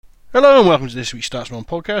Hello and welcome to this week's StatsBomb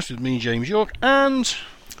podcast with me, James Yorke, and...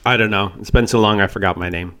 I don't know. It's been so long I forgot my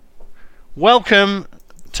name. Welcome,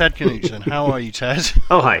 Ted Knutson. How are you, Ted?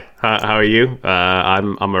 Oh, hi. How are you?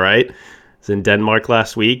 I'm alright. I was in Denmark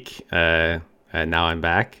last week, and now I'm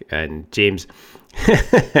back. And James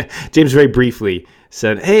very briefly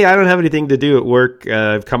said, hey, I don't have anything to do at work.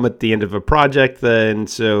 I've come at the end of a project, and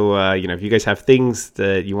so, if you guys have things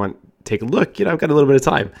that you want to take a look, I've got a little bit of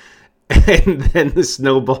time. And then the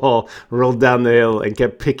snowball rolled down the hill and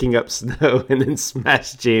kept picking up snow and then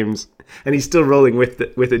smashed James. And he's still rolling with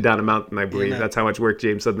it down a mountain, I believe. Yeah, that's how much work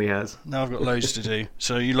James suddenly has. Now I've got loads to do.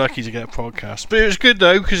 So you're lucky to get a podcast. But it was good,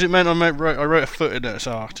 though, because it meant I wrote a footnotes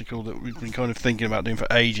article that we've been kind of thinking about doing for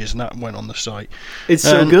ages, and that went on the site. It's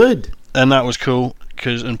so good. And that was cool,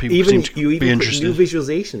 and people seem to be interested. New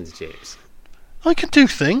visualizations, James. I can do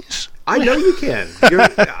things. I know you can.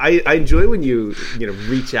 I enjoy when you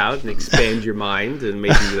reach out and expand your mind and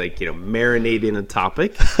maybe marinate in a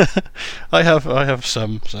topic. I have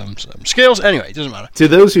some skills. Anyway, it doesn't matter. To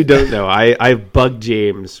those who don't know, I've bugged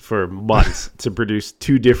James for months to produce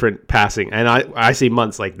two different passing, and I say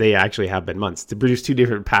months like they actually have been months, to produce two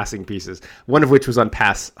different passing pieces. One of which was on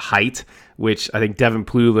pass height, which I think Devin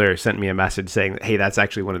Pluler sent me a message saying, hey, that's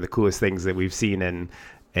actually one of the coolest things that we've seen in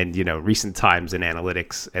recent times in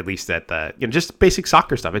analytics, at least at the, just basic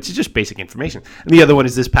soccer stuff. It's just basic information. And the other one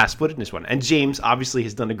is this pass footedness one. And James obviously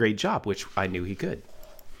has done a great job, which I knew he could.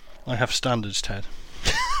 I have standards, Ted.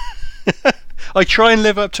 I try and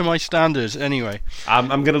live up to my standards anyway. I'm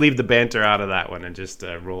going to leave the banter out of that one and just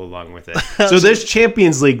roll along with it. So there's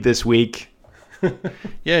Champions League this week.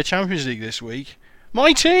 Yeah, Champions League this week.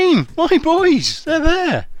 My team, my boys, they're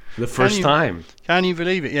there. The first time. Can you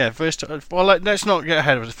believe it? Yeah, first time. Well, let's not get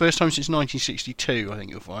ahead of it. The first time since 1962, I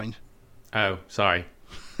think you'll find. Oh, sorry.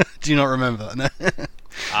 Do you not remember that? No?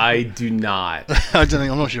 I do not. I'm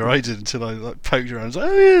not sure I did until I poked around. I was like,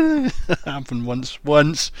 oh yeah, that happened once when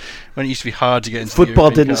it used to be hard to get into football.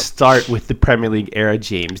 The European didn't Cup. Start with the Premier League era,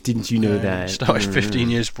 James. Didn't you know that? It started 15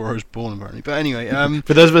 years before I was born, apparently. But anyway,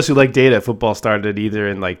 for those of us who like data, football started either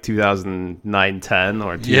in 2009-10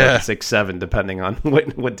 or 2006-7, depending on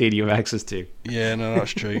what data you have access to. Yeah, no,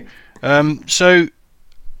 that's true. So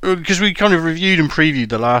because we kind of reviewed and previewed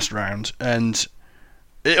the last round, and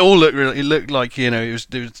it all looked like there was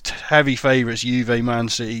heavy favourites: Juve, Man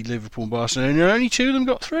City, Liverpool, Barcelona, and only two of them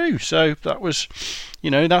got through. So that was,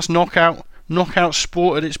 that's knockout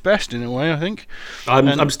sport at its best in a way, I think.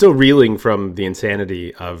 I'm still reeling from the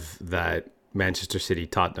insanity of that Manchester City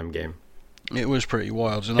Tottenham game. It was pretty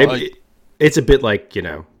wild, and it's a bit like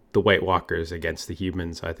the White Walkers against the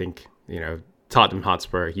humans. I think Tottenham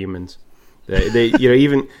Hotspur are humans. They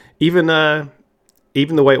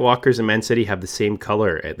even the White Walkers and Man City have the same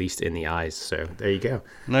color, at least in the eyes. So there you go.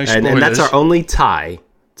 No spoilers. And that's our only tie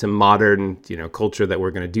to modern, culture that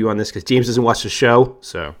we're going to do on this, because James doesn't watch the show.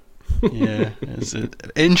 So yeah, it's an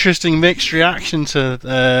interesting mixed reaction to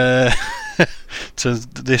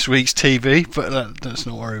this week's TV, but let's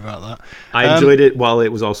not worry about that. I enjoyed it while it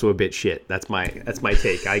was also a bit shit. That's my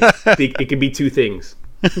take. I think it can be two things.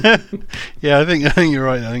 Yeah, I think you're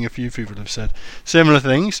right. I think a few people have said similar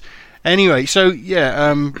things. Anyway, so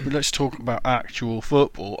yeah, let's talk about actual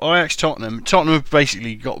football. Ajax Tottenham have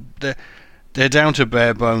basically got they're down to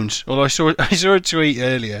bare bones. Although I saw a tweet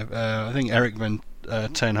earlier. I think Erik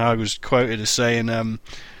ten Hag was quoted as saying,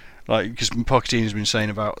 because Pochettino's been saying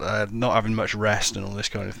about not having much rest and all this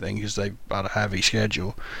kind of thing because they've had a heavy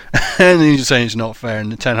schedule, and he's saying it's not fair.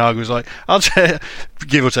 And Ten Hag was like,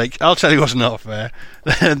 give or take, I'll tell you what's not fair: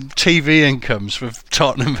 TV incomes for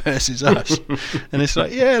Tottenham versus us. And it's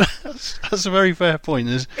like, yeah, that's a very fair point.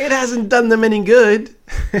 It hasn't done them any good.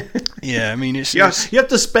 Yeah, I mean, you have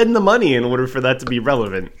to spend the money in order for that to be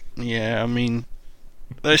relevant. Yeah, I mean,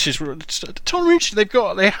 that's just Tottenham.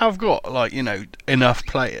 They have got enough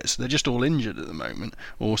players. They're just all injured at the moment,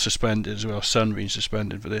 or suspended as well. Son being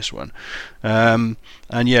suspended for this one, and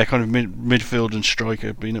yeah, kind of midfield and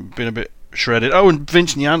striker been a bit shredded. Oh, and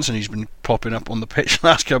Vincent Janssen, who's been popping up on the pitch the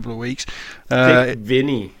last couple of weeks. Big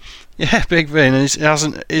Vinny. Yeah, Big Vin,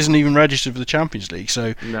 and isn't even registered for the Champions League.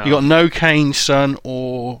 So you got no Kane, Son,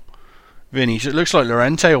 or Vinny. So it looks like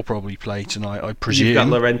Llorente will probably play tonight, I presume. You've got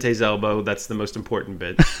Llorente's elbow. That's the most important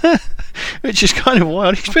bit. Which is kind of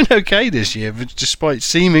wild. He's been okay this year, but despite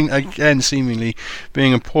seemingly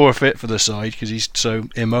being a poor fit for the side because he's so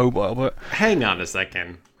immobile. But hang on a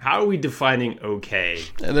second. How are we defining okay?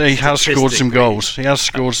 He has scored some goals. That's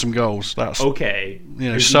okay.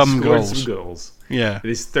 Some goals. Some goals. Yeah.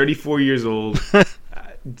 He's 34 years old.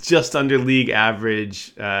 just under league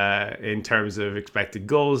average in terms of expected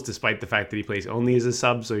goals, despite the fact that he plays only as a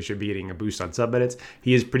sub, so he should be getting a boost on sub minutes.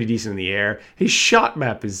 He is pretty decent in the air. His shot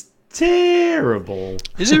map is terrible.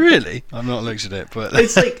 Is it really? I've not looked at it, but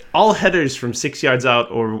it's like all headers from 6 yards out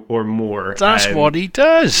or more. That's what he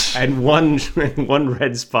does. And one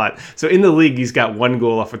red spot. So in the league, he's got 1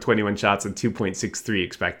 goal off of 21 shots and 2.63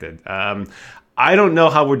 expected. I don't know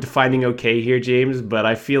how we're defining okay here, James, but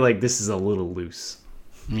I feel like this is a little loose.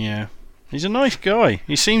 Yeah. He's a nice guy.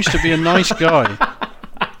 He seems to be a nice guy.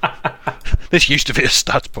 This used to be a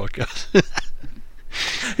stats podcast.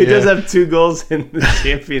 He does have 2 goals in the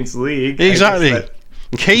Champions League. Exactly.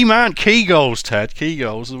 Key goals, Ted. Key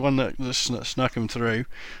goals. The one that snuck him through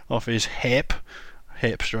off his hip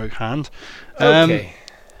stroke hand. Okay.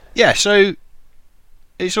 Yeah, so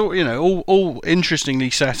it's all interestingly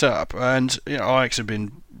set up, and Ajax have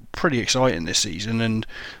been pretty exciting this season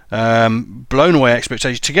and blown away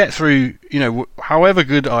expectations to get through. However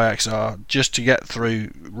good Ajax are, just to get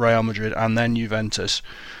through Real Madrid and then Juventus.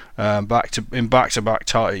 Back-to-back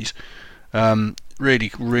ties,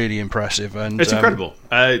 really, really impressive, and it's incredible.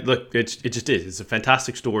 Look, it just is. It's a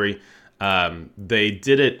fantastic story. They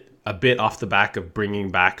did it a bit off the back of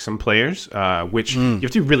bringing back some players, which you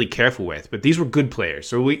have to be really careful with. But these were good players,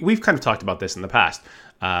 so we've kind of talked about this in the past.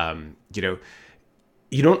 You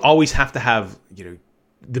don't always have to have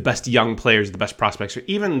the best young players, the best prospects, or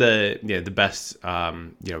even the best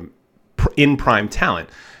in prime talent.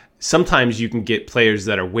 Sometimes you can get players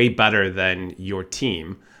that are way better than your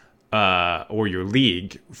team or your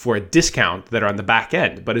league for a discount that are on the back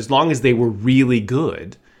end. But as long as they were really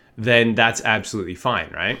good, then that's absolutely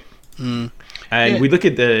fine, right? And we look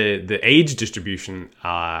at the age distribution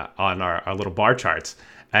on our little bar charts.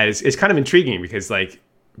 And it's kind of intriguing because,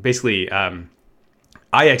 basically,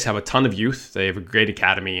 Ajax have a ton of youth. They have a great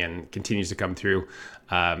academy and continues to come through.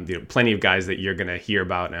 Plenty of guys that you're going to hear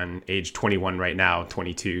about on age 21 right now,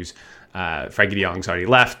 22s. Frankie de Jong's already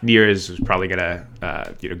left. Neres is probably going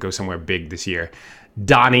to go somewhere big this year.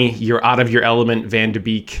 Donny, you're out of your element. Van de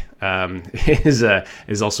Beek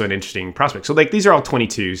is also an interesting prospect. So these are all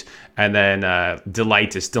 22s, and then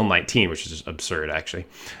Delight is still 19, which is absurd actually.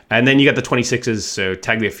 And then you got the 26s. So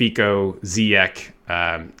Tagliafico, Ziyech,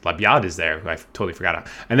 Labiad is there, who I totally forgot about.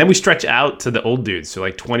 And then we stretch out to the old dudes. So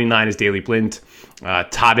 29 is Daley Blind.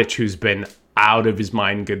 Tadic, who's been out of his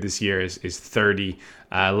mind good this year, is 30.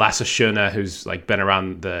 Lasse Schöne, who's been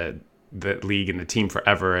around the league and the team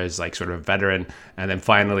forever, as sort of a veteran. And then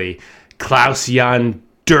finally, Klaus-Jan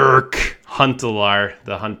Dirk Huntelaar,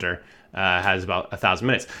 the Hunter, has about 1,000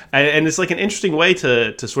 minutes. And it's an interesting way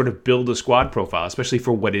to sort of build a squad profile, especially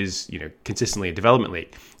for what is consistently a development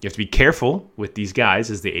league. You have to be careful with these guys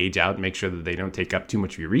as they age out and make sure that they don't take up too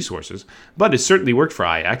much of your resources. But it certainly worked for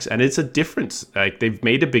Ajax, and it's a difference. They've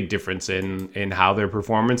made a big difference in how their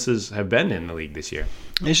performances have been in the league this year.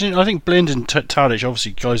 I think Blind and Tadic,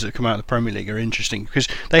 obviously guys that come out of the Premier League, are interesting because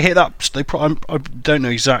they hit that. I don't know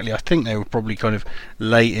exactly. I think they were probably kind of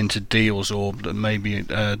late into deals, or maybe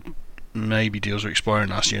deals were expiring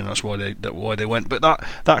last year, and that's why they went. But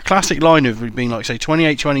that classic line of being say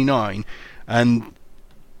 28, 29, and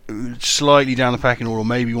slightly down the pecking order, or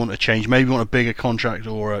maybe want to change, maybe want a bigger contract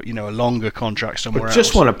or a longer contract somewhere else.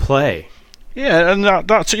 Just want to play. Yeah, and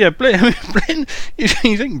that's Blint. You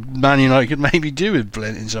think Man United could maybe do with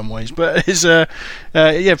Blint in some ways, but it's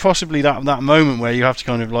possibly that moment where you have to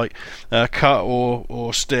kind of cut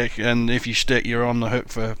or stick, and if you stick, you're on the hook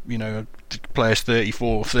for a player's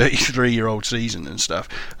 34, 33-year-old season and stuff.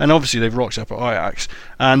 And obviously they've rocked up at Ajax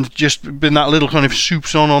and just been that little kind of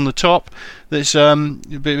soups on the top. That's a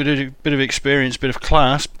bit of experience, bit of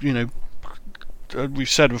class. We've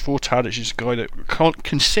said before, Tadic is a guy that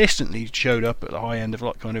consistently showed up at the high end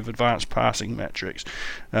of kind of advanced passing metrics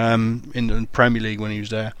in the Premier League when he was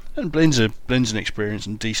there. And Blind's an experienced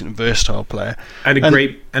and decent and versatile player, and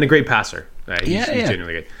a great passer. He's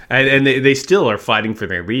genuinely good, and they still are fighting for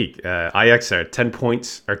their league. Ajax are 10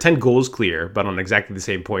 points or 10 goals clear, but on exactly the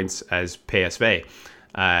same points as PSV.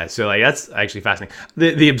 So that's actually fascinating.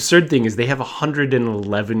 The absurd thing is they have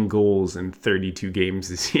 111 goals in 32 games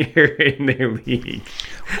this year in their league.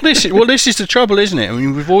 This is the trouble, isn't it? I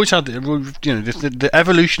mean, we've always had the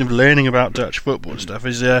evolution of learning about Dutch football and stuff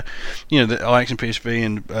is the Ajax and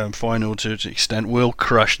PSV and final to an extent will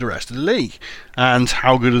crush the rest of the league. And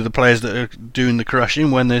how good are the players that are doing the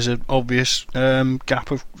crushing when there's an obvious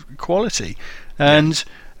gap of quality? And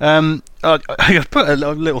I put a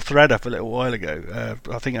little thread up a little while ago,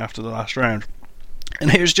 I think after the last round,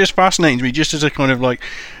 And it was just fascinating to me, just as a kind of like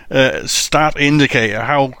stat indicator,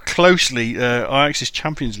 how closely Ajax's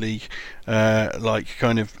Champions League like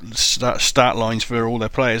kind of stat lines for all their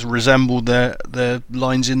players resembled their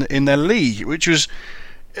lines in their league, which was,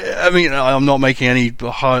 I mean, I'm not making any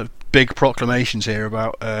big proclamations here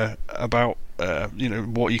about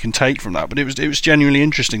what you can take from that, but it was genuinely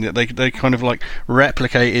interesting that they kind of like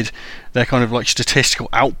replicated their kind of like statistical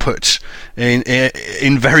outputs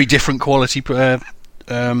in very different quality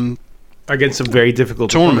against some very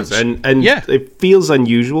difficult tournaments, and yeah, it feels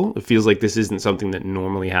unusual. It feels like this isn't something that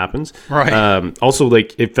normally happens. Right. Also,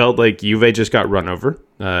 like it felt like Juve just got run over.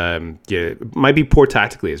 It might be poor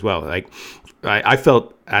tactically as well. Like I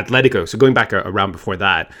felt Atletico. So going back a round before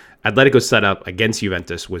that, Atletico's setup against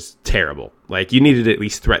Juventus was terrible. Like you needed to at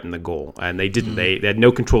least threaten the goal, and they didn't. They had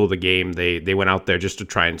no control of the game. They went out there just to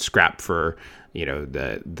try and scrap for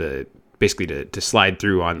the basically to slide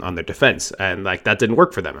through on their defense, and like that didn't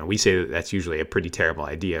work for them. And we say that's usually a pretty terrible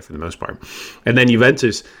idea for the most part. And then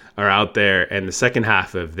Juventus are out there in the second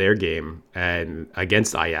half of their game and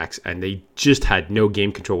against Ajax, and they just had no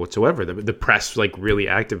game control whatsoever. The press like really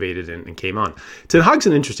activated and came on. Ten Hag's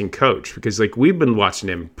an interesting coach because like we've been watching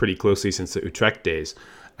him pretty closely since the Utrecht days.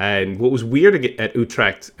 And what was weird at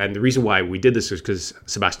Utrecht, and the reason why we did this was because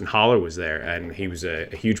Sebastian Haller was there, and he was a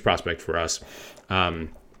huge prospect for us.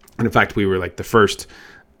 And in fact, we were like the first,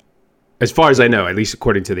 as far as I know, at least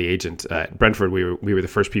according to the agent at Brentford, we were the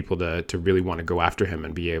first people to really want to go after him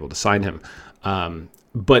and be able to sign him.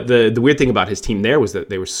 But the weird thing about his team there was that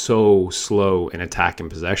they were so slow in attack and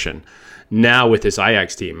possession. Now with this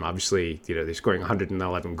Ajax team, obviously, they're scoring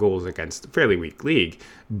 111 goals against a fairly weak league,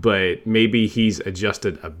 but maybe he's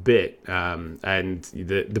adjusted a bit. And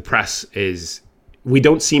the press we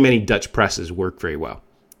don't see many Dutch presses work very well.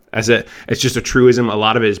 It's just a truism. A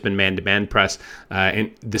lot of it has been man-to-man press,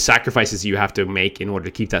 and the sacrifices you have to make in order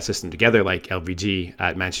to keep that system together, like LVG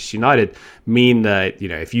at Manchester United, mean that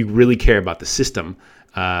if you really care about the system,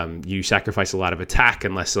 you sacrifice a lot of attack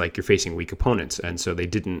unless like you're facing weak opponents. And so they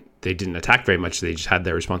didn't attack very much. They just had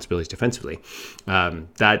their responsibilities defensively.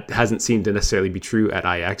 That hasn't seemed to necessarily be true at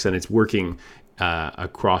Ajax, and it's working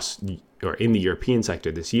across or in the European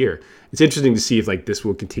sector this year. It's interesting to see if like this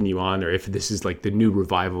will continue on, or if this is like the new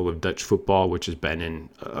revival of Dutch football, which has been in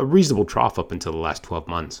a reasonable trough up until the last 12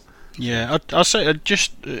 months. Yeah, I'll say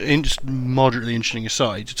just moderately interesting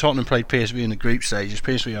aside. Tottenham played PSV in the group stages.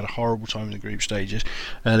 PSV had a horrible time in the group stages.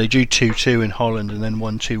 They drew 2-2 in Holland and then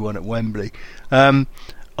won 2-1 at Wembley. I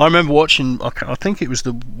remember watching, I think it was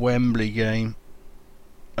the Wembley game.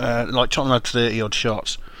 Like Tottenham had 30 odd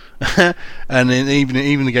shots. And then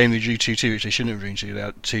even the game they drew 2-2, which they shouldn't have drew 2-2, they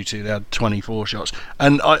had 2-2, they had 24 shots.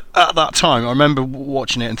 And at that time, I remember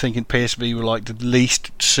watching it and thinking PSV were like the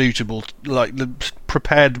least suitable, like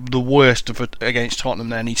prepared the worst against Tottenham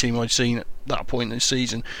than any team I'd seen at that point in the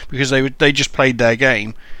season, because they just played their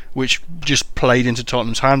game, which just played into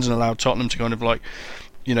Tottenham's hands and allowed Tottenham to kind of like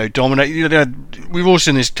dominate. We've all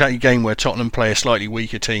seen this game where Tottenham play a slightly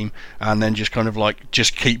weaker team and then just kind of like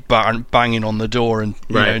just keep banging on the door and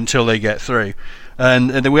until they get through.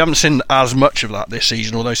 And we haven't seen as much of that this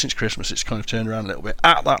season, although since Christmas it's kind of turned around a little bit.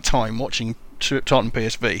 At that time, watching Tottenham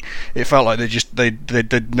PSV, it felt like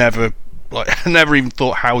they'd never never even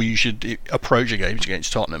thought how you should approach a game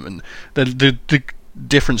against Tottenham, and the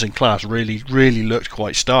difference in class really looked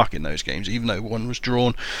quite stark in those games, even though one was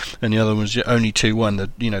drawn and the other was only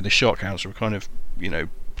 2-1. The shot counts were kind of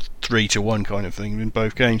 3-1 kind of thing in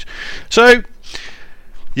both games. So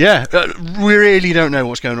yeah, we really don't know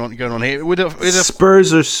what's going on here. With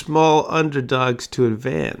Spurs are small underdogs to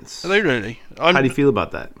advance. Are they really? How do you feel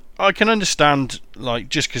about that? I can understand, like,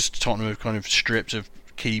 just because Tottenham have kind of stripped of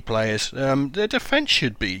key players, their defence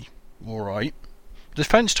should be all right.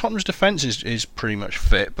 Tottenham's defence is pretty much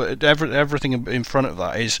fit, but everything in front of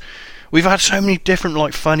that is. We've had so many different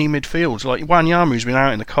like funny midfields. Like Wanyama's been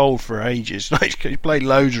out in the cold for ages. Like he's played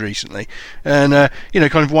loads recently, and kind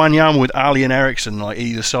of Wanyama with Ali and Eriksson like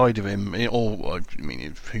either side of him. Or I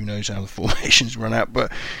mean, who knows how the formations run out?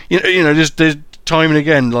 But there's time and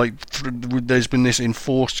again like there's been this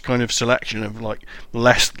enforced kind of selection of like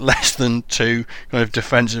less than two kind of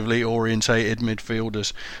defensively orientated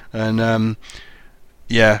midfielders, and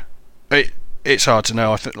it's hard to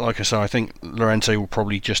know. Like I say, I think Llorente will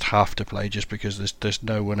probably just have to play just because there's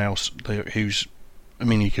no one else who's. I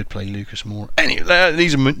mean, he could play Lucas Moura. Anyway,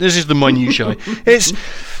 this is the minutiae.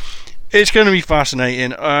 It's going to be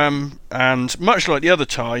fascinating. And much like the other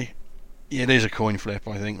tie, it is a coin flip.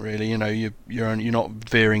 I think really, you're not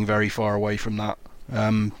veering very far away from that.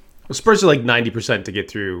 Well, Spurs are like 90% to get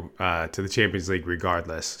through to the Champions League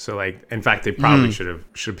regardless. So like, in fact, they probably should have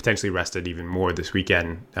potentially rested even more this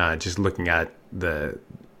weekend. Just looking at the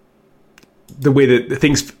way that the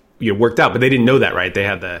things worked out, but they didn't know that, right? They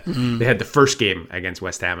had the first game against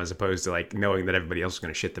West Ham as opposed to like knowing that everybody else was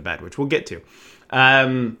going to shit the bed, which we'll get to.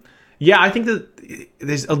 I think that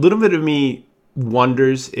there's a little bit of me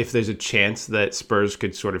wonders if there's a chance that Spurs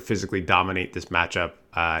could sort of physically dominate this matchup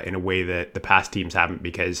in a way that the past teams haven't,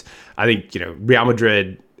 because I think, Real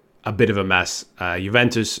Madrid, a bit of a mess,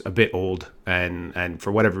 Juventus, a bit old, and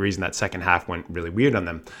for whatever reason, that second half went really weird on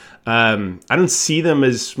them. I don't see them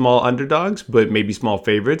as small underdogs, but maybe small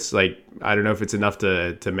favorites. Like, I don't know if it's enough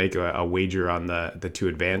to make a wager on the to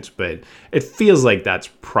advance, but it feels like that's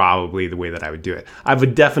probably the way that I would do it. I have a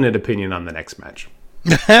definite opinion on the next match.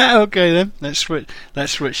 Okay then, let's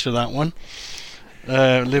switch to that one.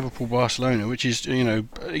 Liverpool-Barcelona, which is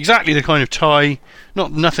exactly the kind of tie.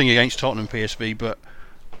 Nothing against Tottenham PSV, but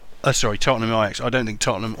Tottenham Ajax. I don't think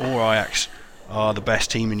Tottenham or Ajax are the best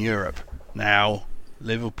team in Europe. Now,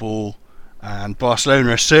 Liverpool and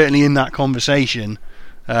Barcelona are certainly in that conversation,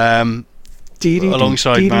 alongside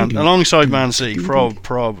Man City,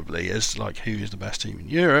 probably as like who is the best team in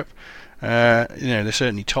Europe. They're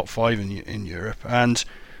certainly top 5 in Europe, and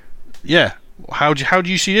how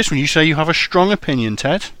do you see this when you say you have a strong opinion,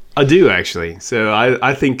 Ted? I do, actually. So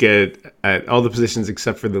I think at all the positions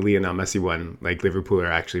except for the Lionel Messi one, like, Liverpool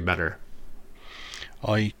are actually better.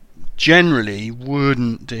 I generally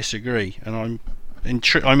wouldn't disagree, and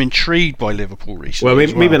I'm intrigued by Liverpool recently.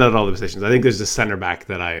 Well, maybe not all the positions. I think there's a centre back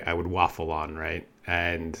that I would waffle on, right?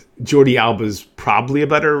 And Jordi Alba's probably a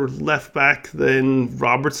better left back than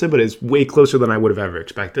Robertson, but it's way closer than I would have ever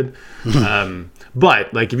expected.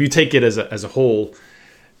 But like, if you take it as a whole,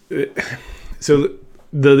 so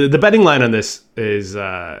the betting line on this is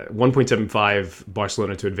 1.75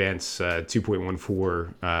 Barcelona to advance,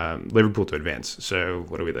 2.14 Liverpool to advance. So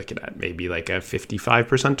what are we looking at? Maybe like a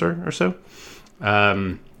 55% or so.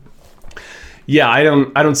 I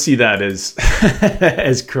don't see that as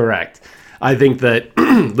as correct. I think that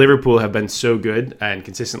Liverpool have been so good and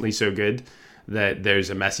consistently so good that there's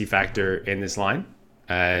a Messi factor in this line,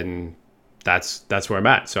 and that's where I'm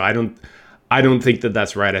at. So I don't think that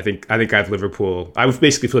that's right. I think I have Liverpool. I would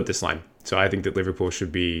basically flip this line. So I think that Liverpool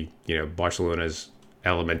should be Barcelona's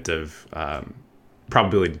element of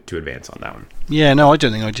probability to advance on that one. Yeah, no, I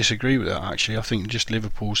don't think I disagree with that. Actually, I think just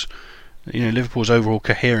Liverpool's overall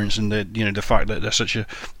coherence and the fact that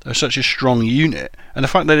they're such a strong unit, and the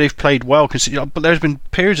fact that they've played well. But there's been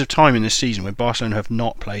periods of time in this season where Barcelona have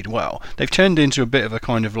not played well. They've turned into a bit of a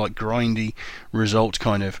kind of like grindy result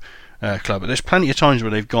kind of club. But there's plenty of times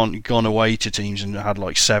where they've gone away to teams and had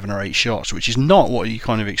like 7 or 8 shots, which is not what you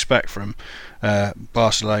kind of expect from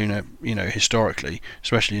Barcelona, historically,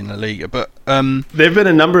 especially in La Liga. But there've been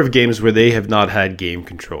a number of games where they have not had game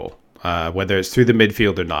control. Whether it's through the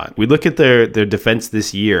midfield or not. We look at their defense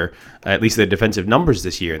this year, at least their defensive numbers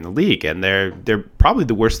this year in the league, and they're probably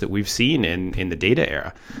the worst that we've seen in the data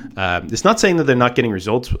era. It's not saying that they're not getting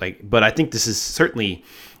results, but I think this is certainly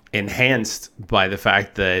enhanced by the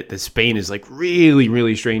fact that Spain is like really,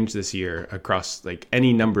 really strange this year across like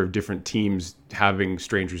any number of different teams having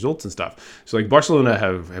strange results and stuff. So like Barcelona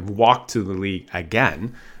have walked to the league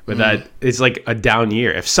again. But that it's like a down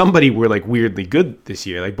year. If somebody were like weirdly good this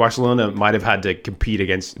year, like Barcelona might have had to compete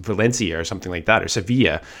against Valencia or something like that, or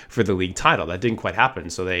Sevilla for the league title. That didn't quite happen,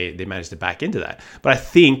 so they managed to back into that. But I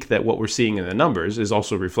think that what we're seeing in the numbers is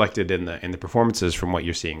also reflected in the performances from what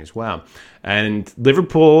you're seeing as well. And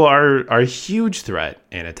Liverpool are a huge threat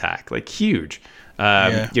in attack, like huge.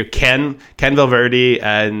 Can Valverde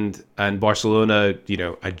and Barcelona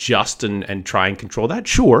adjust and try and control that?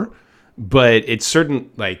 Sure. But it's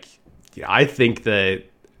certain, I think that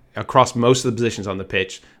across most of the positions on the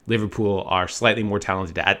pitch, Liverpool are slightly more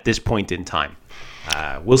talented at this point in time.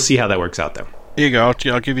 We'll see how that works out, though. Here you go.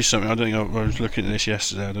 I'll give you something. I don't think I was looking at this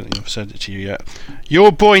yesterday. I don't think I've said it to you yet.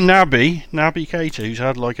 Your boy Naby Keita, who's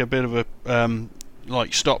had like a bit of a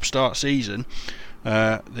stop-start season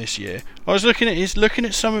this year. I was looking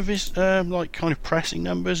at some of his kind of pressing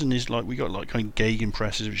numbers, and we got like kind of Gegen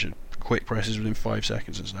presses, which are quick presses within 5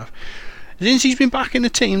 seconds and stuff. Since he's been back in the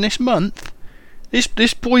team this month,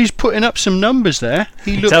 this boy's putting up some numbers there.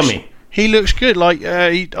 Tell me. He looks good.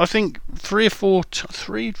 I think three or four,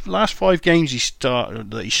 three last 5 games he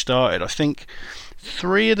started. I think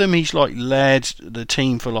 3 of them he's like led the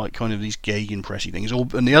team for like kind of these gegenpressing things,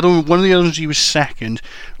 and one of the others he was second.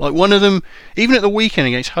 Like one of them, even at the weekend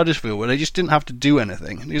against Huddersfield, where they just didn't have to do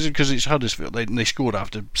anything because it's Huddersfield. They scored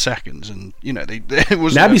after seconds, and it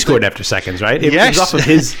was Naby scored after seconds, right? It yes. was off of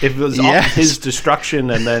his. It was yes. off of his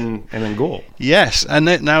destruction and then goal. Yes, and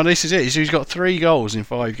now this is it. So he's got 3 goals in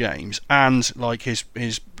 5 games, and like his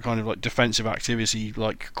kind of like defensive activity,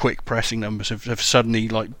 like quick pressing numbers have suddenly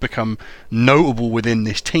like become notable within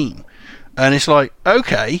this team. And it's like,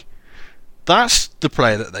 okay, that's the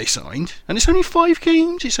player that they signed, and it's only 5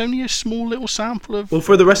 games. It's only a small little sample of. Well,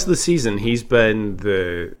 for the rest of the season, he's been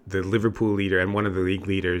the Liverpool leader and one of the league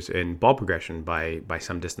leaders in ball progression by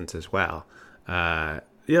some distance as well. I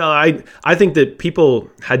think that people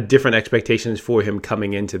had different expectations for him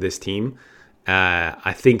coming into this team.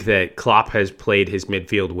 I think that Klopp has played his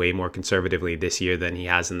midfield way more conservatively this year than he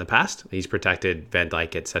has in the past. He's protected Van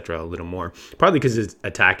Dijk, etc. a little more, probably because his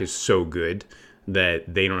attack is so good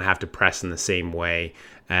that they don't have to press in the same way.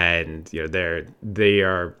 And they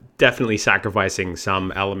are definitely sacrificing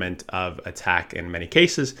some element of attack in many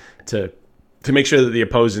cases to make sure that the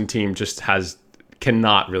opposing team just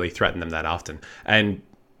cannot really threaten them that often. And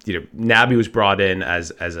Naby was brought in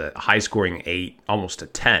as a high scoring 8, almost a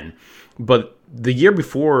 10. But the year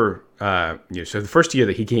before, so the first year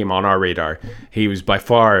that he came on our radar, he was by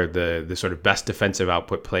far the sort of best defensive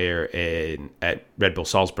output player at Red Bull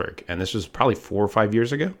Salzburg. And this was probably 4 or 5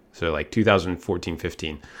 years ago. So like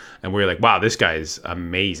 2014-15. And we were like, wow, this guy is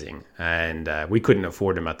amazing. And we couldn't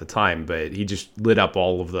afford him at the time, but he just lit up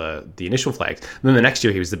all of the initial flags. And then the next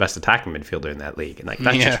year he was the best attacking midfielder in that league. And like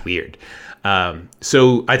that's just weird.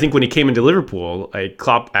 So I think when he came into Liverpool,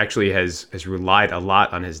 Klopp actually has relied a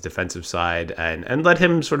lot on his defensive side and let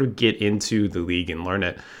him sort of get into the league and learn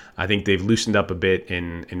it. I think they've loosened up a bit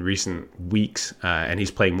in recent weeks, and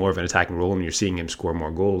he's playing more of an attacking role, and you're seeing him score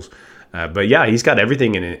more goals. But yeah, he's got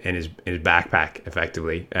everything in his backpack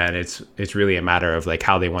effectively, and it's really a matter of like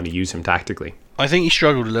how they want to use him tactically. I think he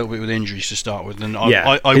struggled a little bit with injuries to start with, and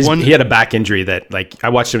he had a back injury that like I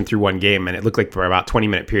watched him through one game, and it looked like for about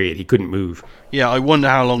 20-minute period he couldn't move. Yeah, I wonder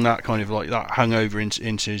how long that kind of like that hung over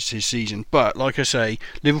into his season. But like I say,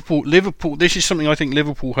 Liverpool. This is something I think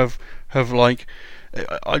Liverpool have like.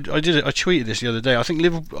 I tweeted this the other day. I think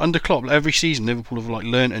Liverpool under Klopp every season Liverpool have like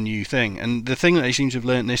learnt a new thing, and the thing that they seem to have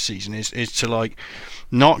learnt this season is to like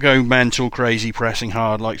not go mental crazy pressing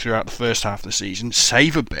hard like throughout the first half of the season,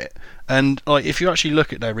 save a bit. And like if you actually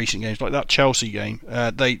look at their recent games, like that Chelsea game,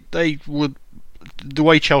 they would. The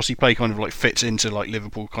way Chelsea play kind of like fits into like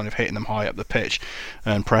Liverpool kind of hitting them high up the pitch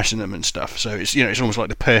and pressing them and stuff. So it's it's almost like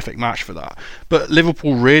the perfect match for that. But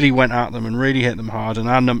Liverpool really went at them and really hit them hard,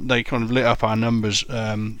 and they kind of lit up our numbers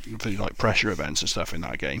for like pressure events and stuff in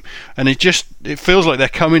that game. And it feels like they're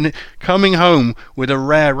coming home with a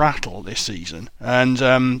rare rattle this season. And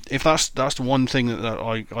if that's the one thing that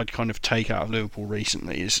I'd kind of take out of Liverpool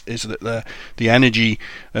recently is that the energy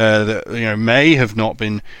that may have not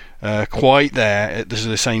been quite there to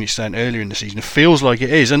the same extent earlier in the season. It feels like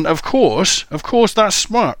it is, and of course that's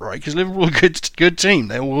smart, right? Because Liverpool are a good team.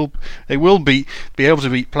 They will be able to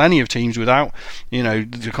beat plenty of teams without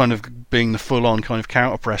the kind of being the full on kind of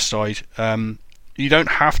counter press side. You don't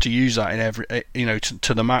have to use that in every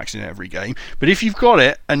to the max in every game. But if you've got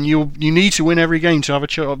it and you need to win every game to have a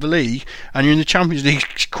shot at the league, and you're in the Champions League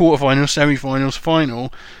quarterfinals, semi-finals,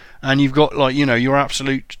 final, and you've got like your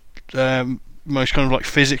absolute most kind of like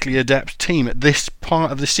physically adept team at this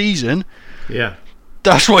part of the season,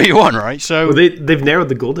 that's what you want, right? So they've narrowed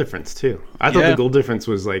the goal difference too. I thought the goal difference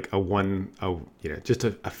was like just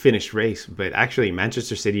a finished race, but actually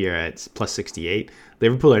Manchester City are at plus 68.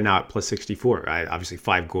 Liverpool are now at plus 64. Right? Obviously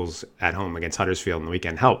 5 goals at home against Huddersfield on the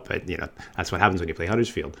weekend help, but that's what happens when you play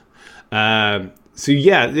Huddersfield. So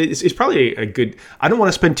yeah, it's probably a good. I don't want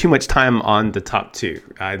to spend too much time on the top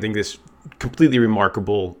 2. I think this completely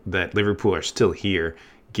remarkable that Liverpool are still here,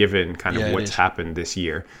 given kind of what's happened this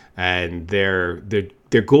year, and their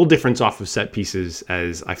goal difference off of set pieces,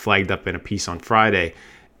 as I flagged up in a piece on Friday,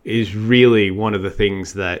 is really one of the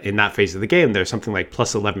things that in that phase of the game there's something like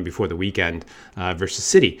plus 11 before the weekend versus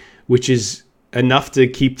City, which is enough to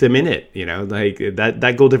keep them in it. Like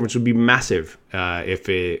that goal difference would be massive if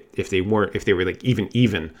they were like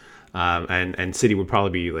even. And City would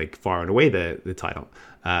probably be like far and away the title.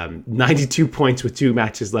 92 points with 2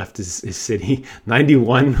 matches left is City.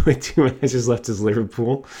 91 with 2 matches left is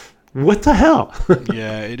Liverpool. What the hell?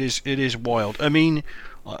 Yeah, it is wild. I mean,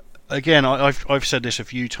 again, I've said this a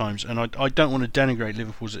few times, and I don't want to denigrate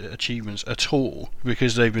Liverpool's achievements at all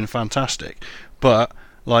because they've been fantastic. But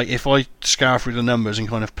like if I scour through the numbers and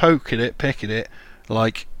kind of pick at it,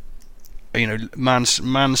 like, you know, Man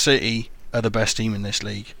City are the best team in this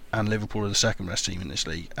league, and Liverpool are the second best team in this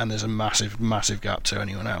league, and there's a massive gap to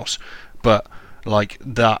anyone else. But like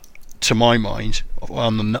that, to my mind,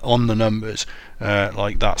 on the numbers,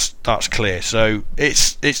 like that's clear. So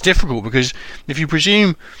it's difficult, because if you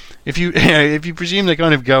presume they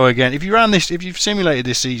kind of go again, if you've simulated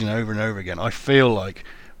this season over and over again, I feel like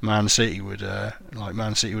Man City would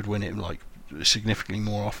win it like significantly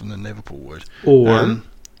more often than Liverpool would. Or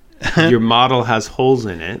your model has holes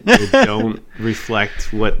in it that don't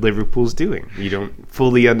reflect what Liverpool's doing. You don't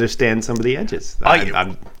fully understand some of the edges.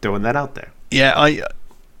 I'm throwing that out there. Yeah,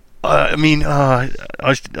 I mean, I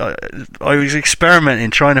was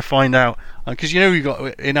experimenting, trying to find out, because we've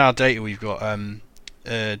got in our data, we've got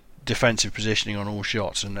defensive positioning on all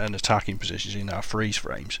shots and attacking positions in our freeze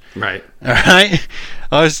frames. Right. All right.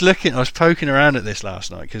 I was poking around at this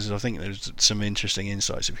last night, because I think there's some interesting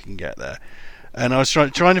insights if we can get there. And I was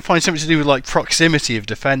trying to find something to do with like proximity of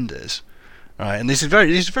defenders. Right, and this is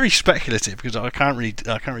very speculative, because I can't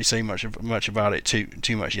really say much about it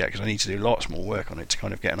too much yet, because I need to do lots more work on it to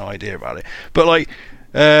kind of get an idea about it. But like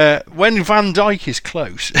when Van Dijk is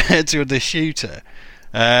close to the shooter,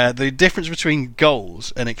 the difference between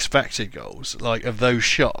goals and expected goals, like of those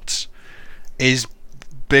shots, is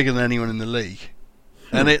bigger than anyone in the league.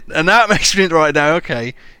 And that makes me think right now.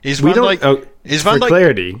 Okay, for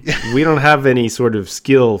clarity, we don't have any sort of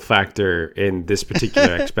skill factor in this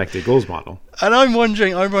particular expected goals model. And I'm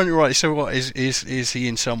wondering, right? So, what is he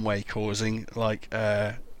in some way causing like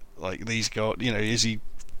these goals? Is he?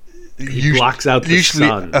 He blocks out the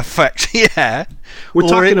sun. Affect, yeah. We're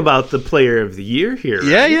talking about the player of the year here,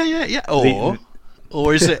 right? Yeah.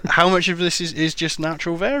 Or is it, how much of this is just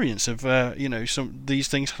natural variance of some these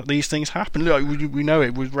things happen? Like we know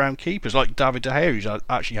it with round keepers like David De Gea, who's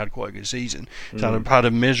actually had quite a good season. He's had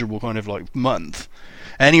a miserable kind of like month.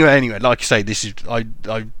 Anyway, like I say, this is I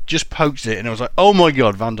just poked it and I was like, oh my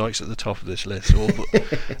god, Van Dijk's at the top of this list,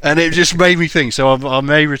 and it just made me think. So I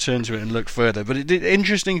may return to it and look further. But it did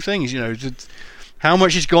interesting things, how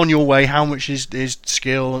much has gone your way, how much is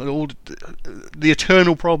skill, and all the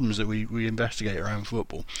eternal problems that we investigate around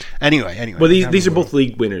football. Anyway. Well, these are both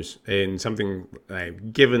league winners, and something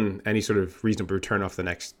given any sort of reasonable return off the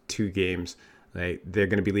next two games, they're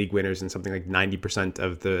going to be league winners in something like 90%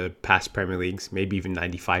 of the past Premier Leagues, maybe even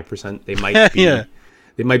 95%. They might be. Yeah.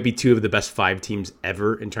 They might be two of the best 5 teams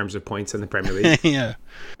ever in terms of points in the Premier League. Yeah,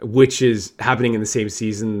 which is happening in the same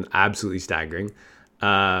season. Absolutely staggering.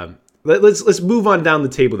 Let's move on down the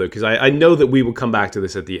table, though, because I know that we will come back to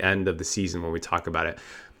this at the end of the season when we talk about it.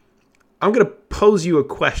 I'm going to pose you a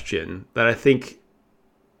question that I think,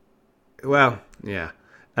 I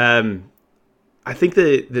think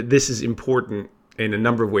that this is important in a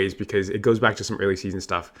number of ways, because it goes back to some early season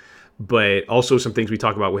stuff, but also some things we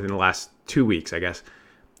talk about within the last 2 weeks, I guess.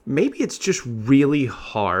 Maybe it's just really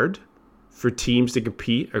hard for teams to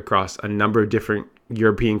compete across a number of different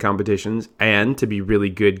European competitions and to be really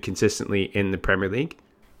good consistently in the Premier League.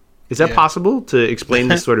 Is that possible to explain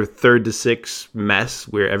this sort of 3rd to 6 mess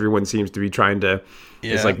where everyone seems to be trying to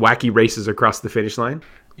it's like wacky races across the finish line?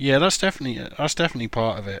 Yeah, that's definitely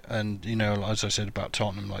part of it. And as I said about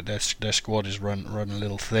Tottenham, like their squad is run a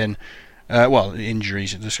little thin.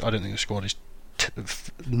 Injuries. I don't think the squad is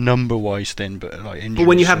number wise thin, but like injuries. But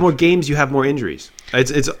when you have more games, you have more injuries.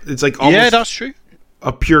 It's like almost that's true.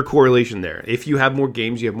 A pure correlation there. If you have more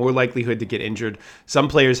games, you have more likelihood to get injured. Some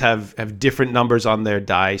players have different numbers on their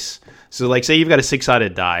dice. So like say you've got a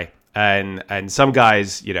 6-sided die, and some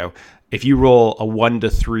guys, if you roll a 1 to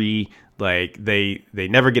 3, like they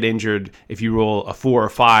never get injured. If you roll a 4 or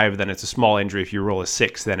 5, then it's a small injury. If you roll a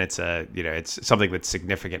 6, then it's it's something that's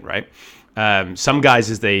significant, right? Some guys,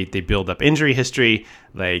 as they build up injury history,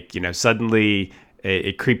 like suddenly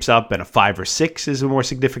it creeps up, and a 5 or 6 is a more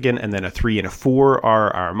significant, and then a 3 and a 4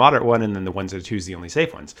 are a moderate one, and then the 1s and 2s the only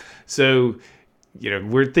safe ones. So,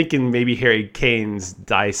 we're thinking maybe Harry Kane's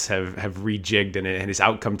dice have rejigged, and his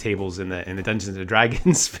outcome tables in the Dungeons and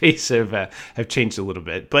Dragons space have changed a little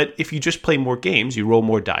bit. But if you just play more games, you roll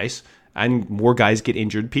more dice, and more guys get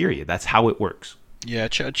injured. Period. That's how it works. Yeah,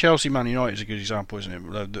 Chelsea Man United is a good example, isn't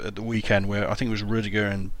it? At the weekend, where I think it was Rudiger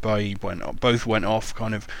and Babe both went off,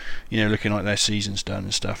 kind of, looking like their season's done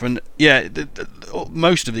and stuff. And yeah,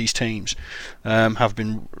 most of these teams have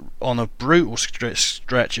been on a brutal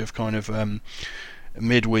stretch of kind of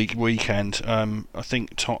midweek weekend. I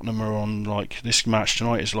think Tottenham are on, like, this match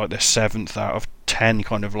tonight is like their 7th out of 10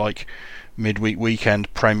 kind of like midweek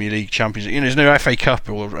weekend Premier League Champions League. There's no FA Cup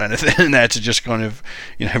or anything in there to just kind of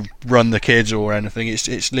run the kids or anything.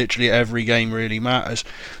 It's literally every game really matters.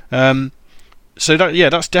 So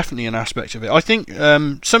that's definitely an aspect of it. I think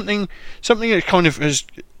something that kind of has,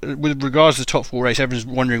 with regards to the top 4 race, everyone's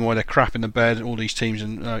wondering why they're crap in the bed, all these teams,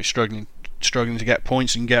 and struggling to get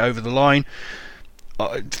points and get over the line.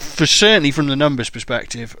 For certainly from the numbers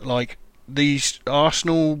perspective, like these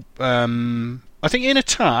Arsenal, I think in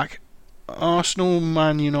attack, Arsenal,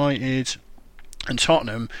 Man United, and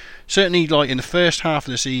Tottenham, certainly like in the first half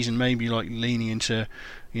of the season, maybe like leaning into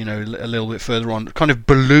a little bit further on, kind of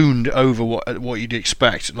ballooned over what you'd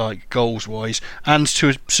expect, like goals wise, and to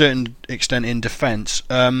a certain extent in defence.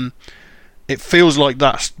 It feels like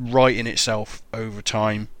that's righting itself over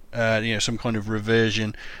time. Some kind of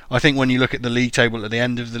reversion. I think when you look at the league table at the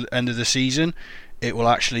end of the season, it will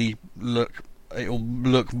actually look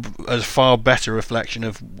as a far better reflection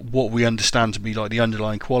of what we understand to be like the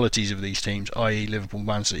underlying qualities of these teams, i.e. Liverpool,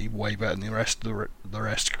 Man City, way better than the rest. The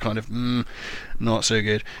rest kind of not so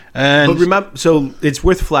good. And but remember, so it's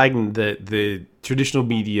worth flagging that the traditional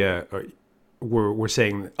media were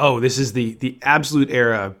saying, oh, this is the absolute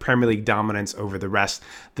era of Premier League dominance over the rest.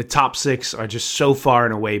 The top 6 are just so far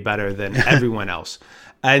and away better than everyone else.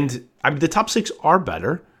 And the top 6 are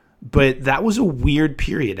better, but that was a weird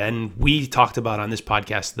period. And we talked about on this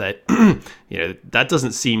podcast that, that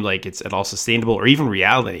doesn't seem like it's at all sustainable or even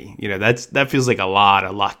reality. That feels like a lot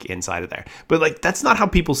of luck inside of there. But like, that's not how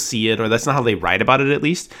people see it, or that's not how they write about it, at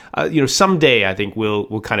least. Someday I think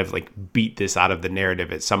we'll kind of like beat this out of the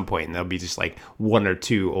narrative at some point, and there'll be just like 1 or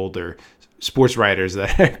 2 older sports writers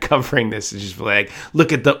that are covering this and just like,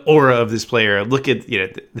 look at the aura of this player, look at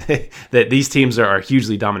that these teams are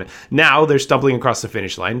hugely dominant. Now they're stumbling across the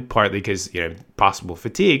finish line, partly because possible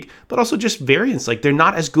fatigue, but also just variance. Like, they're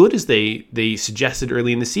not as good as they suggested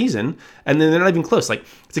early in the season, and then they're not even close. Like,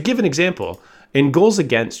 to give an example, in goals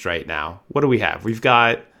against right now, what do we have? We've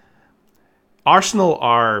got Arsenal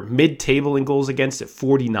are mid-table in goals against at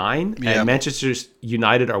 49, and Manchester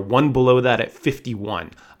United are 1 below that at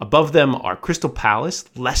 51. Above them are Crystal Palace,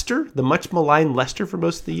 Leicester, the much maligned Leicester for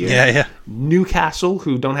most of the year. Yeah. Newcastle,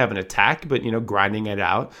 who don't have an attack, but grinding it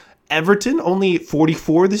out. Everton, only at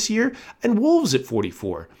 44 this year, and Wolves at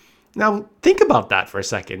 44. Now, think about that for a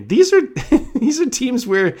second. These are teams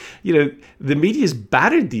where the media's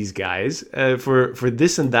battered these guys for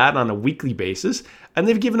this and that on a weekly basis, and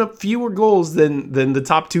they've given up fewer goals than the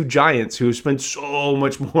top 2 giants, who have spent so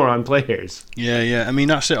much more on players. Yeah. I mean,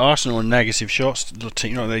 that's it. Arsenal are negative shots.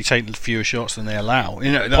 They take fewer shots than they allow.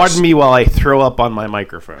 Pardon me while I throw up on my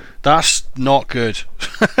microphone. That's not good.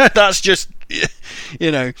 That's just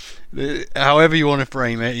however you want to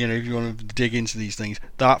frame it. If you want to dig into these things,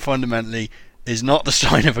 that fundamentally is not the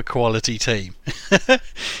sign of a quality team.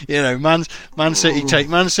 Man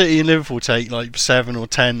City and Liverpool take like 7 or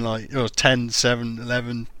 10, or 10, 7,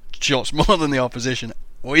 11 shots more than the opposition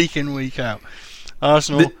week in, week out.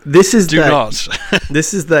 Arsenal, this is not.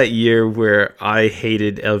 This is that year where I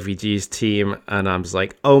hated LVG's team, and I was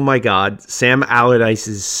like, oh my God, Sam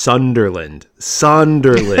Allardyce's Sunderland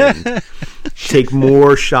take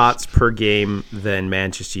more shots per game than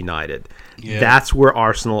Manchester United. Yeah. That's where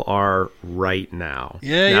Arsenal are right now.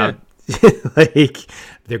 Yeah. Like,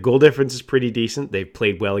 their goal difference is pretty decent. They've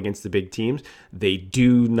played well against the big teams. They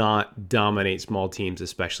do not dominate small teams,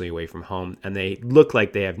 especially away from home. And they look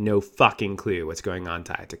like they have no fucking clue what's going on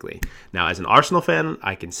tactically. Now, as an Arsenal fan,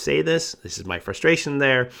 I can say this. This is my frustration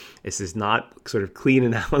there. This is not sort of clean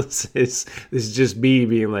analysis. This is just me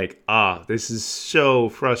being like, this is so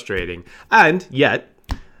frustrating. And yet,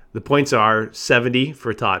 the points are 70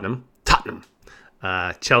 for Tottenham.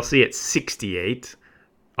 Chelsea at 68.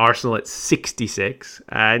 Arsenal at 66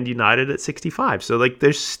 and United at 65. So, like,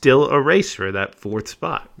 there's still a race for that 4th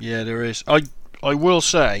spot. Yeah, there is. I will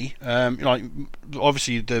say,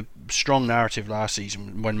 obviously the strong narrative last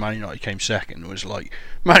season when Man United came second was like,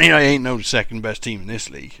 Man United ain't no second best team in this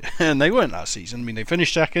league. And they weren't last season. I mean, they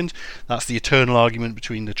finished second. That's the eternal argument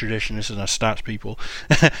between the traditionalists and us stats people.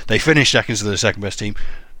 They finished second, so they're the second best team.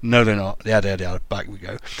 No, they're not. Yeah, back we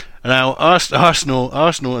go. And now, Arsenal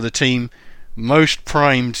are the team most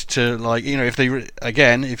primed to, like,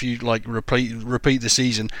 if you like repeat the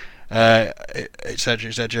season,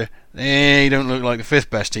 etc., they don't look like the 5th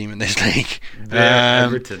best team in this league.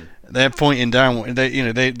 Everton. They're pointing downward.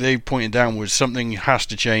 They pointing downwards. Something has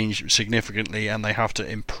to change significantly, and they have to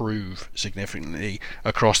improve significantly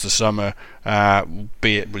across the summer.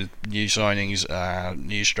 Be it with new signings,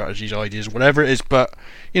 new strategies, ideas, whatever it is. But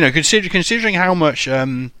considering how much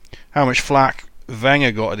flack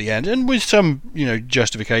Wenger got at the end, and with some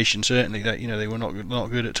justification certainly that they were not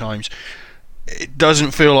good at times. It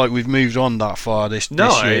doesn't feel like we've moved on that far this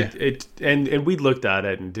year. And we looked at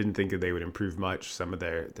it and didn't think that they would improve much. Some of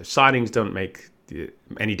their signings don't make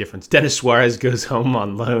any difference. Dennis Suarez goes home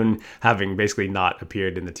on loan, having basically not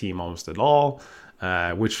appeared in the team almost at all.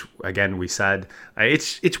 Which again we said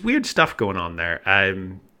it's weird stuff going on there.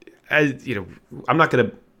 I'm not going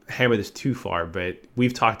to hammer this too far, but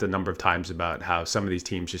we've talked a number of times about how some of these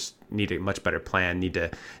teams just need a much better plan, need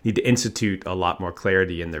to institute a lot more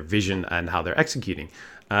clarity in their vision and how they're executing.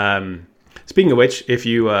 Speaking of which, if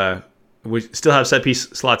you we still have set piece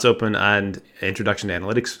slots open and introduction to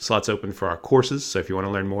analytics slots open for our courses, so if you want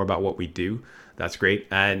to learn more about what we do, that's great.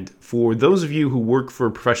 And for those of you who work for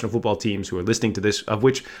professional football teams who are listening to this, of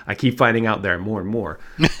which I keep finding out there are more and more,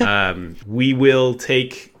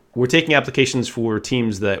 we're taking applications for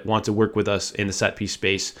teams that want to work with us in the set piece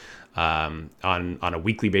space on a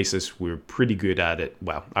weekly basis. We're pretty good at it.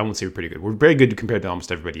 Well, I won't say we're pretty good. We're very good compared to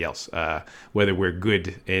almost everybody else. Whether we're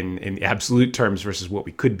good in absolute terms versus what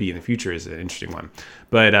we could be in the future is an interesting one.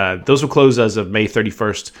 But those will close as of May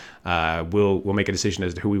 31st. We'll make a decision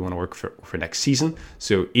as to who we want to work for next season.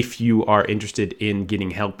 So if you are interested in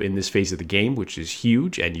getting help in this phase of the game, which is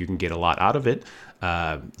huge, and you can get a lot out of it,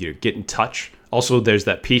 get in touch. Also, there's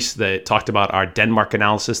that piece that talked about our Denmark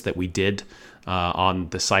analysis that we did on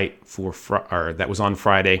the site that was on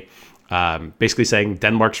Friday, basically saying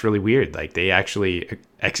Denmark's really weird. Like, they actually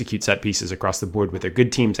execute set pieces across the board with their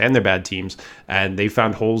good teams and their bad teams, and they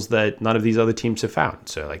found holes that none of these other teams have found.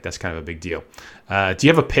 So, that's kind of a big deal. Do you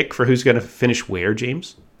have a pick for who's going to finish where,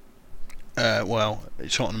 James? Well,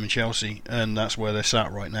 it's Tottenham and Chelsea, and that's where they're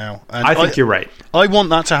sat right now. And I think you're right. I want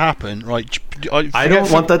that to happen, right? I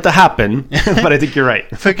don't want that to happen, but I think you're right.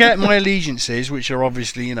 Forget my allegiances, which are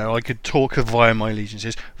obviously, I could talk via my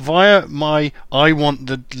allegiances. I want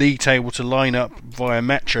the league table to line up via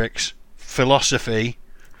metrics, philosophy,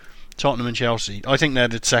 Tottenham and Chelsea. I think they're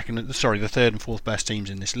the third and fourth best teams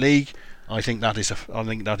in this league. I think that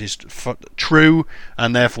is true,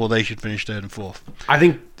 and therefore they should finish third and fourth. I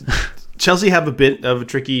think Chelsea have a bit of a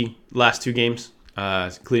tricky last two games,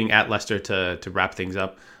 including at Leicester to wrap things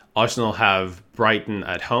up. Arsenal have Brighton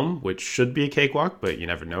at home, which should be a cakewalk, but you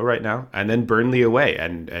never know right now. And then Burnley away,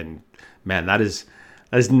 and man, that is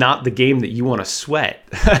not the game that you want to sweat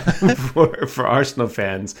for Arsenal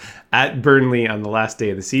fans at Burnley on the last day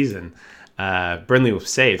of the season. Burnley was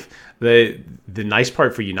safe. The nice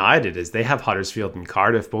part for United is they have Huddersfield and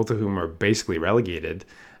Cardiff, both of whom are basically relegated.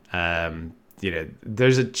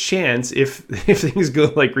 There's a chance if things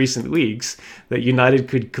go like recent weeks that United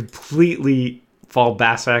could completely fall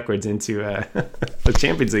backwards into a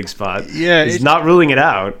Champions League spot. Yeah, he's not ruling it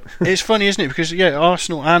out. It's funny, isn't it? Because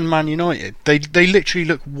Arsenal and Man United, they literally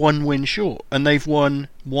look one win short, and they've won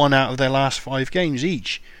one out of their last 5 games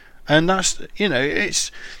each. And that's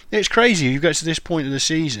it's crazy. You get to this point of the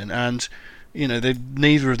season, and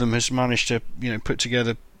neither of them has managed to put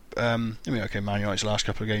together. Man United's last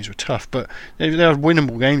couple of games were tough, but they are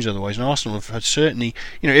winnable games otherwise. And Arsenal have had certainly,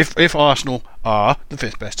 if Arsenal are the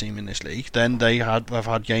 5th best team in this league, then they have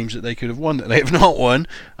had games that they could have won that they have not won,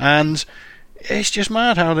 and it's just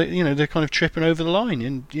mad how they're kind of tripping over the line.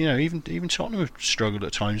 And even Tottenham have struggled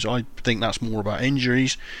at times. I think that's more about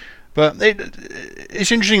injuries. But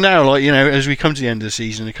it's interesting now, as we come to the end of the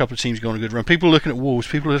season, a couple of teams go on a good run. People are looking at Wolves,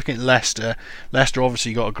 people are looking at Leicester. Leicester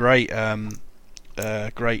obviously got a great kind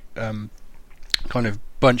of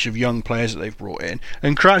bunch of young players that they've brought in.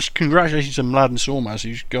 And congratulations to Mladen Sormaz,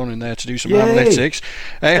 who's gone in there to do some analytics.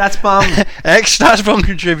 StatsBomb. Ex-StatsBomb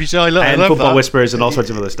contributor. I love Football that. Whispers and all sorts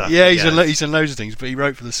of other stuff. Yeah, he's done loads of things, but he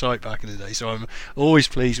wrote for the site back in the day, so I'm always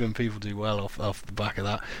pleased when people do well off the back of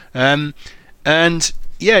that. And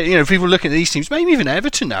people looking at these teams, maybe even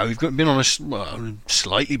Everton now, who've been on a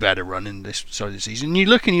slightly better run in this side of the season. And you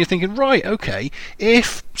look and you're thinking, right, okay,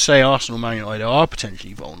 if, say, Arsenal and Man United are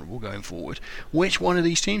potentially vulnerable going forward, which one of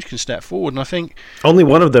these teams can step forward? And I think only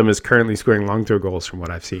one of them is currently scoring long-throw goals from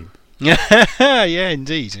what I've seen. Yeah,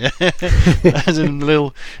 indeed. That's a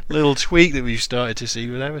little tweak that we've started to see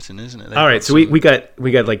with Everton, isn't it? All right, so we got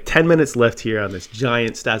like 10 minutes left here on this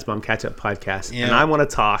giant StatsBomb catch-up podcast, and I want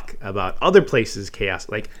to talk about other places' chaos.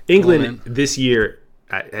 Like England this year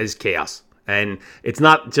has chaos, and it's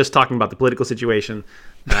not just talking about the political situation.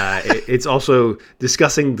 It's also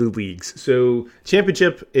discussing the leagues. So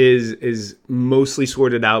Championship is mostly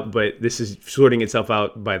sorted out, but this is sorting itself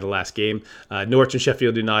out by the last game. Norwich and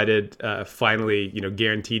Sheffield United finally,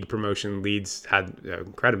 guaranteed promotion. Leeds had an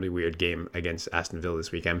incredibly weird game against Aston Villa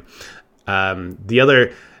this weekend.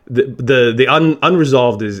 The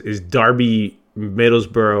unresolved is Derby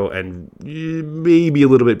Middlesbrough and maybe a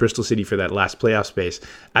little bit Bristol City for that last playoff space.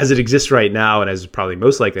 As it exists right now, and as is probably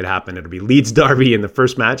most likely to happen, it'll be Leeds Derby in the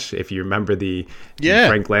first match. If you remember the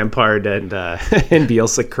Frank Lampard and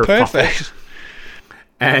Bielsa kerfuffle. Perfect.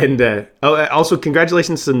 And also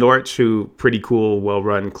congratulations to Norwich, who pretty cool,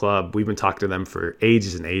 well-run club. We've been talking to them for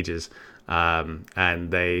ages and ages.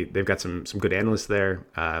 And they've got some good analysts there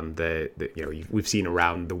that we've seen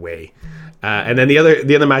around the way. And then the other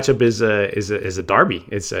matchup is a derby.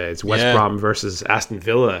 It's West Brom versus Aston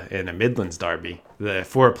Villa in a Midlands derby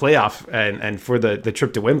for a playoff and for the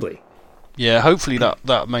trip to Wembley. Yeah, hopefully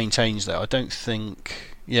that maintains that. I don't think.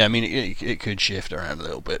 Yeah, I mean it could shift around a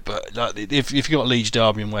little bit, but if you got Leeds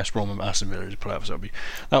Derby and West Brom and Aston Villa as playoffs,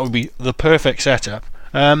 that would be the perfect setup.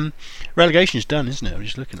 Relegation's done, isn't it? I'm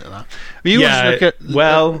just looking at that. Yes,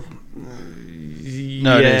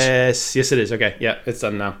 it is. Okay, yeah, it's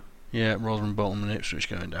done now. Yeah, Rotherham, Bolton, and Ipswich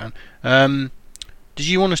going down. Did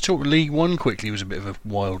you want us to talk League One quickly? It was a bit of a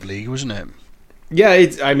wild league, wasn't it? Yeah,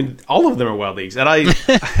 all of them are wild leagues, and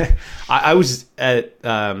I was at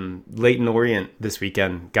Leyton Orient this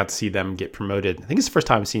weekend. Got to see them get promoted. I think it's the first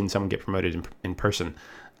time I've seen someone get promoted in person.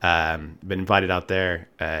 Been invited out there.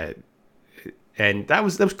 And that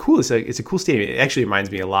was cool. It's a cool stadium. It actually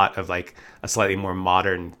reminds me a lot of like a slightly more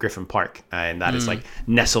modern Griffin Park, and that is like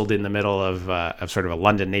nestled in the middle of sort of a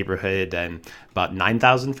London neighborhood, and about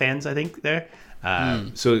 9,000 fans, I think, there.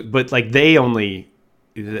 So, but like they only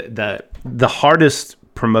the hardest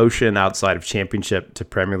promotion outside of Championship to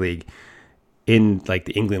Premier League in like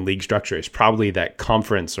the England league structure is probably that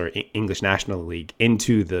Conference or English National League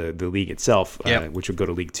into the league itself, which would go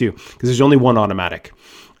to League Two, because there's only one automatic.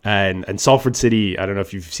 And Salford City, I don't know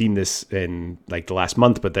if you've seen this in like the last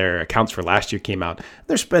month, but their accounts for last year came out.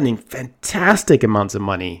 They're spending fantastic amounts of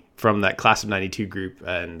money from that class of 92 group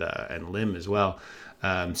and Lim as well.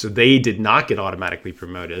 So they did not get automatically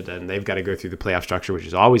promoted, and they've got to go through the playoff structure, which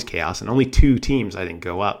is always chaos. And only 2 teams, I think,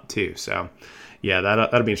 go up too. So yeah,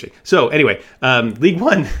 that'll be interesting. So anyway, League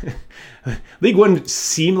One. League One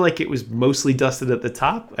seemed like it was mostly dusted at the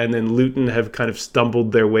top, and then Luton have kind of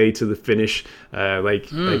stumbled their way to the finish, like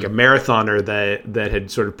a marathoner that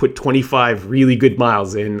had sort of put 25 really good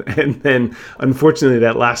miles in, and then unfortunately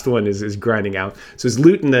that last one is grinding out. So it's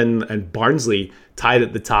Luton and Barnsley tied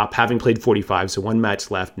at the top, having played 45, so one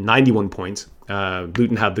match left, 91 points.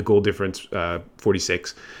 Luton had the goal difference,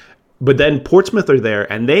 46. But then Portsmouth are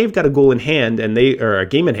there, and they've got a goal in hand, and a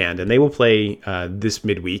game in hand, and they will play this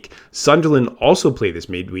midweek. Sunderland also play this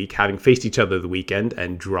midweek, having faced each other the weekend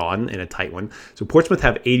and drawn in a tight one. So Portsmouth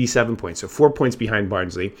have 87 points, so 4 points behind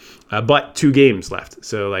Barnsley, but 2 games left.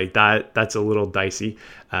 So like that's a little dicey.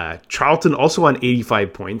 Charlton also on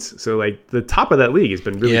 85 points, so like the top of that league has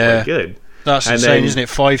been really quite good. That's insane, isn't it?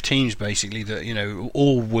 5 teams basically that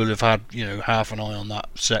all will have had half an eye on that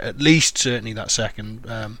at least certainly that second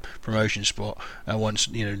promotion spot. Once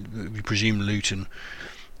we presume Luton.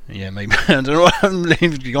 Yeah, maybe I don't know.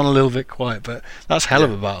 I've gone a little bit quiet, but that's hell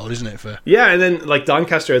of a battle, isn't it? And then like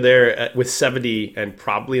Doncaster are there with 70 and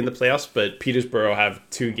probably in the playoffs, but Peterborough have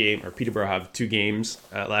 2 games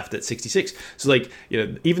left at 66. So like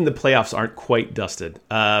even the playoffs aren't quite dusted.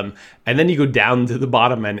 And then you go down to the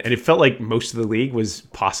bottom end, and it felt like most of the league was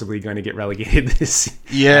possibly going to get relegated this.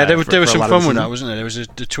 Yeah, there was some fun with that, wasn't there? There was a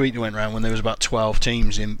tweet that went around when there was about 12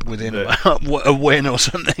 teams within about a win or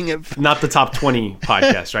something. Not the top 20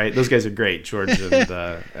 podcast, right? Those guys are great, George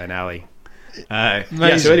and Ali. So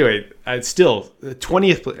anyway, still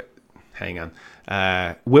 20th. Hang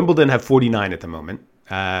on. Wimbledon have 49 at the moment.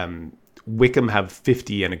 Wickham have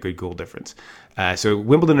 50 and a good goal difference. So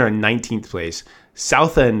Wimbledon are in 19th place.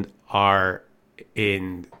 Southend are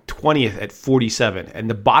in 20th at 47, and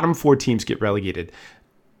the bottom 4 teams get relegated.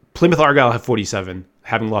 Plymouth Argyle have 47,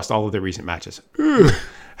 having lost all of their recent matches.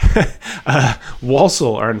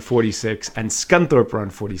 Walsall are on 46, and Scunthorpe are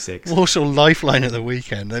on 46. Walsall lifeline at the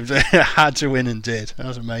weekend. They had to win and did. That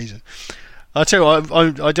was amazing. I'll tell you,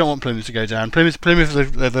 I don't want Plymouth to go down. Plymouth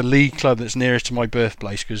are the league club that's nearest to my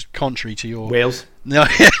birthplace, because contrary to your Wales. No,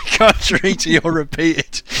 contrary to your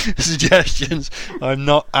repeated suggestions, I'm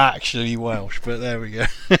not actually Welsh. But there we go.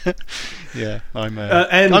 Yeah, I'm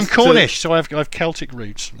Cornish, so I've Celtic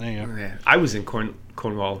roots. There you go. Yeah. I was in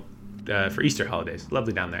Cornwall for Easter holidays.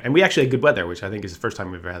 Lovely down there, and we actually had good weather, which I think is the first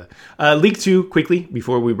time we've ever had that. League Two, quickly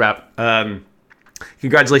before we wrap.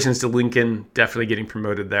 Congratulations to Lincoln, definitely getting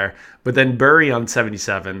promoted there. But then Bury on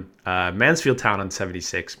 77, Mansfield Town on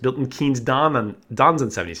 76, Milton Keynes Dons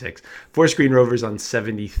on 76, Forest Green Rovers on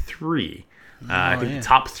 73. I think the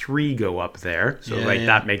top 3 go up there. So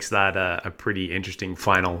that makes that a pretty interesting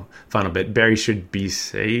final bit. Barry should be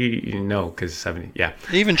no, because 70. Yeah.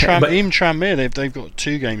 Even Tranmere, they've got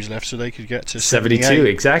 2 games left, so they could get to 72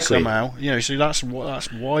 exactly somehow. So that's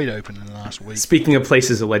wide open in the last week. Speaking of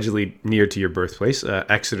places allegedly near to your birthplace,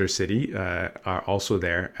 Exeter City are also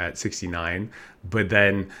there at 69. But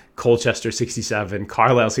then Colchester 67,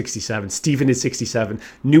 Carlisle 67, Stevenage 67,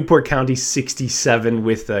 Newport County 67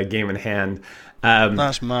 with a game in hand.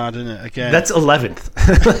 That's mad, isn't it? Again, that's 11th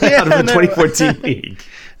out of the 2014 league.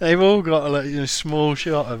 They've all got a small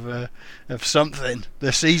shot of something.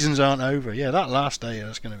 The seasons aren't over. Yeah, that last day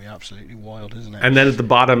that's going to be absolutely wild, isn't it? And then at the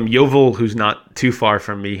bottom, Yeovil, who's not too far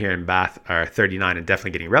from me here in Bath, are 39 and definitely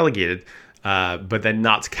getting relegated. But then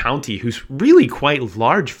Notts County, who's really quite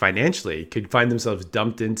large financially, could find themselves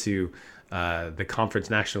dumped into the Conference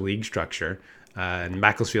National League structure, and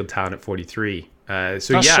Macclesfield Town at 43. That's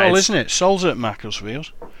Sol, isn't it? Sol's at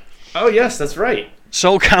Macclesfield. Oh yes, that's right.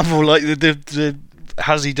 Sol Campbell, like the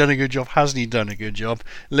has he done a good job? Hasn't he done a good job?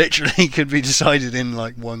 Literally could be decided in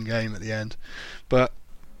like one game at the end. But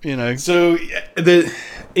so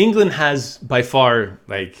England has by far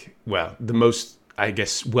the most, I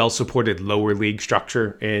guess, well-supported lower league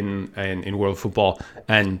structure in world football.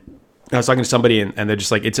 And I was talking to somebody, and they're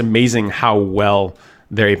just like, it's amazing how well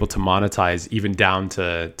they're able to monetize even down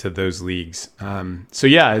to those leagues.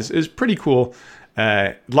 It's pretty cool.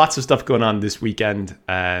 Lots of stuff going on this weekend.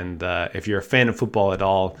 And if you're a fan of football at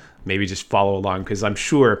all, maybe just follow along, because I'm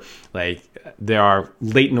sure there are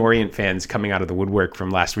Leyton Orient fans coming out of the woodwork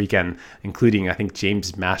from last weekend, including, I think,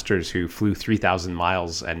 James Masters, who flew 3,000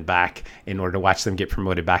 miles and back in order to watch them get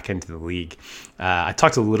promoted back into the league. I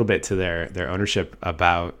talked a little bit to their ownership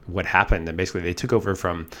about what happened, and basically they took over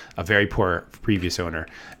from a very poor previous owner,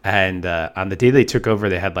 and on the day they took over,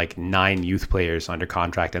 they had 9 youth players under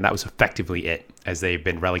contract, and that was effectively it, as they've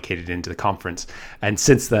been relegated into the conference. And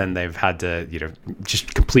since then, they've had to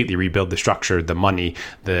just completely rebuild the structure, the money,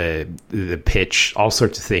 the pitch, all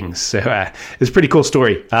sorts of things. So it's a pretty cool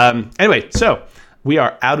story. Anyway, so we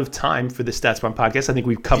are out of time for the StatsBomb podcast. I think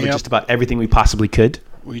we've covered just about everything we possibly could.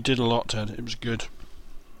 We did a lot, Ted. It was good.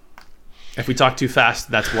 If we talk too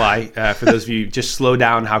fast, that's why. For those of you, just slow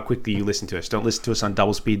down how quickly you listen to us. Don't listen to us on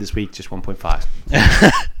double speed this week, just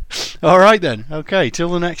 1.5. All right then. Okay, till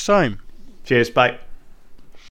the next time. Cheers, bye.